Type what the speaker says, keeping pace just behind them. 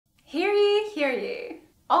period.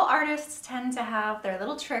 All artists tend to have their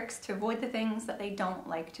little tricks to avoid the things that they don't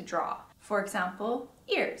like to draw. For example,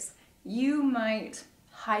 ears. You might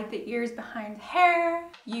hide the ears behind hair,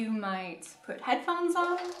 you might put headphones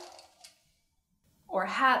on, or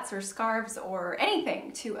hats or scarves or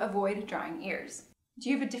anything to avoid drawing ears.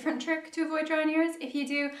 Do you have a different trick to avoid drawing ears? If you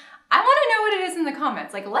do, I want to know what it is in the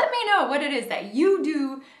comments. Like, let me know what it is that you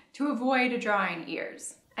do to avoid drawing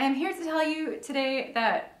ears. I am here to tell you today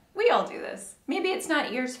that we all do this. Maybe it's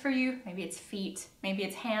not ears for you, maybe it's feet, maybe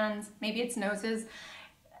it's hands, maybe it's noses.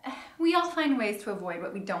 We all find ways to avoid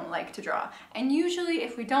what we don't like to draw. And usually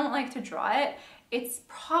if we don't like to draw it, it's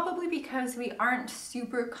probably because we aren't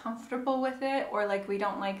super comfortable with it, or like we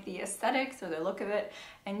don't like the aesthetics or the look of it.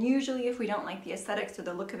 And usually if we don't like the aesthetics or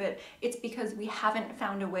the look of it, it's because we haven't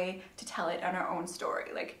found a way to tell it on our own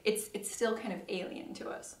story. Like it's still kind of alien to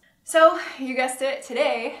us. So you guessed it,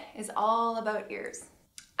 today is all about ears.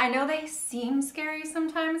 I know they seem scary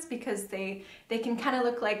sometimes because they can kind of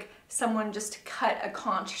look like someone just cut a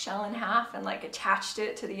conch shell in half and like attached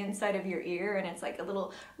it to the inside of your ear, and it's like a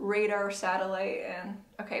little radar satellite. And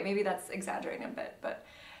okay, maybe that's exaggerating a bit, but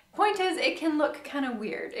point is it can look kind of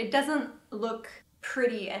weird. It doesn't look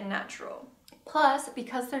pretty and natural. Plus,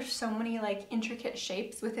 because there's so many like intricate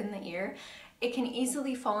shapes within the ear, it can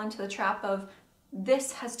easily fall into the trap of,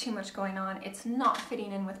 this has too much going on, it's not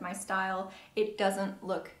fitting in with my style, it doesn't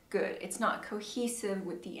look good, it's not cohesive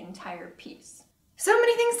with the entire piece. So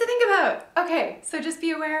many things to think about! Okay, so just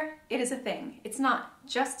be aware, it is a thing. It's not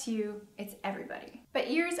just you, it's everybody. But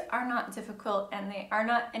ears are not difficult and they are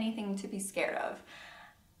not anything to be scared of.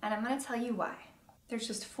 And I'm gonna tell you why. There's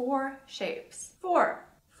just 4 shapes. 4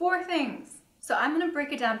 things. So I'm gonna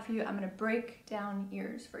break it down for you. I'm gonna break down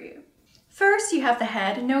ears for you. First, you have the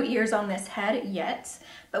head. No ears on this head yet,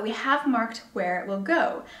 but we have marked where it will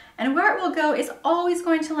go. And where it will go is always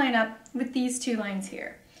going to line up with these 2 lines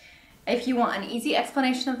here. If you want an easy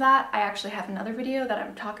explanation of that, I actually have another video that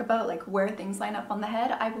I'm talk about like where things line up on the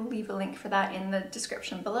head. I will leave a link for that in the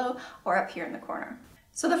description below or up here in the corner.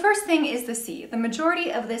 So the first thing is the C. The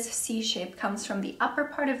majority of this C shape comes from the upper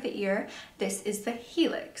part of the ear. This is the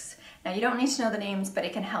helix. Now you don't need to know the names, but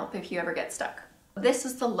it can help if you ever get stuck. This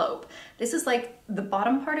is the lobe. This is like the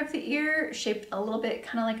bottom part of the ear, shaped a little bit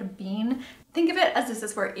kind of like a bean. Think of it as this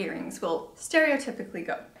is where earrings will stereotypically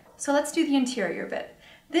go. So let's do the interior bit.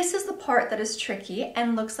 This is the part that is tricky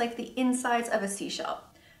and looks like the insides of a seashell.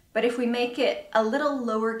 But if we make it a little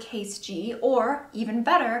lowercase g, or even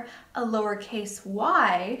better, a lowercase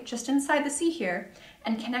y, just inside the C here,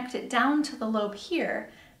 and connect it down to the lobe here,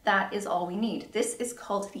 that is all we need. This is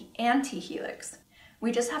called the anti-helix.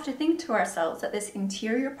 We just have to think to ourselves that this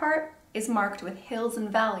interior part is marked with hills and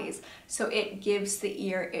valleys, so it gives the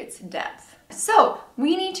ear its depth. So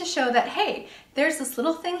we need to show that, hey, there's this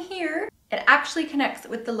little thing here. It actually connects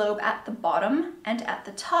with the lobe at the bottom, and at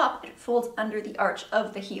the top, it folds under the arch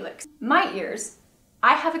of the helix. My ears,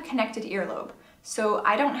 I have a connected earlobe, so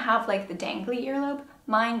I don't have like the dangly earlobe.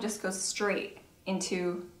 Mine just goes straight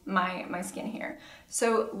into my skin here.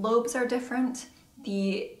 So lobes are different.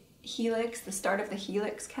 The helix, the start of the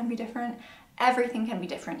helix can be different. Everything can be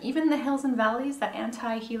different. Even the hills and valleys, that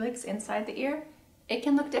anti-helix inside the ear, it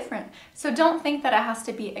can look different. So don't think that it has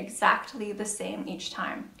to be exactly the same each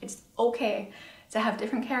time. It's okay to have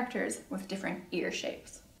different characters with different ear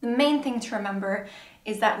shapes. The main thing to remember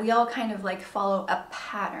is that we all kind of like follow a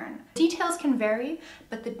pattern. Details can vary,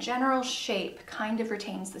 but the general shape kind of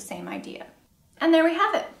retains the same idea. And there we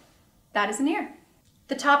have it. That is an ear.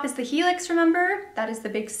 The top is the helix, remember? That is the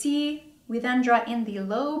big C. We then draw in the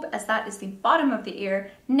lobe, as that is the bottom of the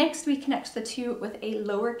ear. Next, we connect the 2 with a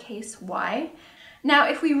lowercase y. Now,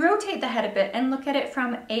 if we rotate the head a bit and look at it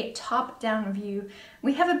from a top-down view,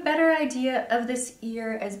 we have a better idea of this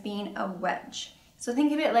ear as being a wedge. So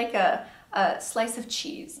think of it like a slice of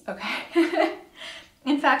cheese, okay?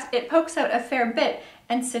 In fact, it pokes out a fair bit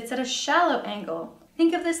and sits at a shallow angle.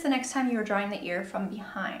 Think of this the next time you are drawing the ear from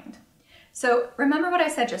behind. So remember what I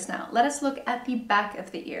said just now. Let us look at the back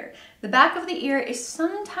of the ear. The back of the ear is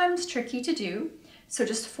sometimes tricky to do, so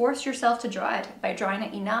just force yourself to draw it. By drawing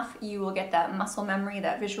it enough, you will get that muscle memory,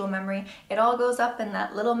 that visual memory. It all goes up in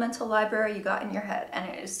that little mental library you got in your head, and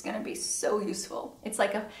it is gonna be so useful. It's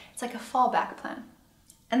like a fallback plan.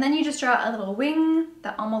 And then you just draw a little wing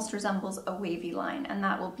that almost resembles a wavy line, and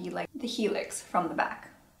that will be like the helix from the back.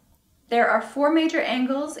 There are 4 major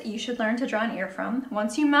angles you should learn to draw an ear from.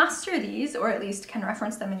 Once you master these, or at least can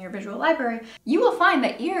reference them in your visual library, you will find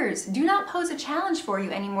that ears do not pose a challenge for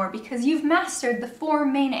you anymore because you've mastered the 4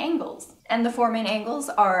 main angles. And the 4 main angles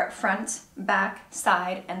are front, back,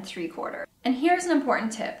 side, and 3/4. And here's an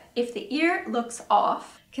important tip. If the ear looks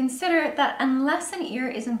off, Consider that unless an ear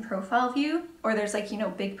is in profile view, or there's like, you know,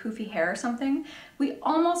 big poofy hair or something, we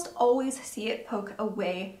almost always see it poke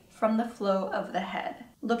away from the flow of the head.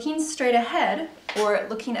 Looking straight ahead, or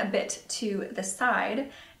looking a bit to the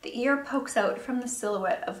side, the ear pokes out from the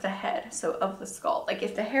silhouette of the head, so of the skull. Like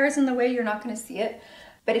if the hair is in the way, you're not gonna see it.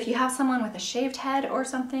 But if you have someone with a shaved head or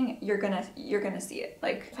something, you're gonna see it.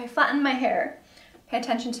 Like if I flatten my hair, pay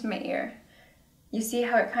attention to my ear. You see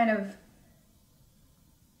how it kind of,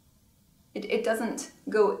 it doesn't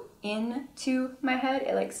go into my head,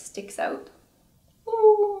 it like sticks out.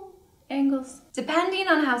 Ooh, angles. Depending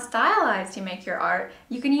on how stylized you make your art,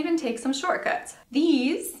 you can even take some shortcuts.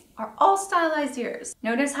 These are all stylized ears.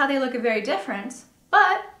 Notice how they look very different,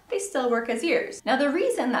 but they still work as ears. Now the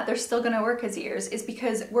reason that they're still gonna work as ears is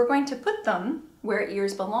because we're going to put them where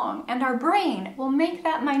ears belong, and our brain will make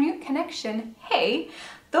that minute connection. Hey,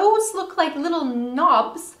 those look like little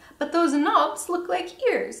knobs, but those knobs look like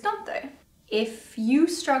ears, don't they? If you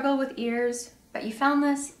struggle with ears, but you found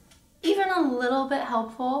this even a little bit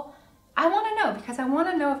helpful, I wanna know, because I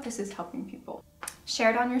wanna know if this is helping people. Share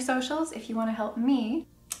it on your socials if you wanna help me.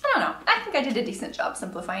 I don't know, I think I did a decent job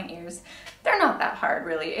simplifying ears. They're not that hard,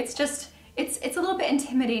 really. It's just, it's a little bit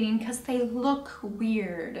intimidating because they look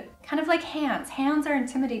weird. Kind of like hands. Hands are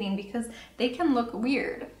intimidating because they can look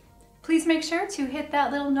weird. Please make sure to hit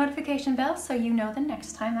that little notification bell so you know the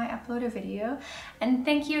next time I upload a video. And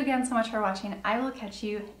thank you again so much for watching. I will catch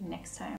you next time.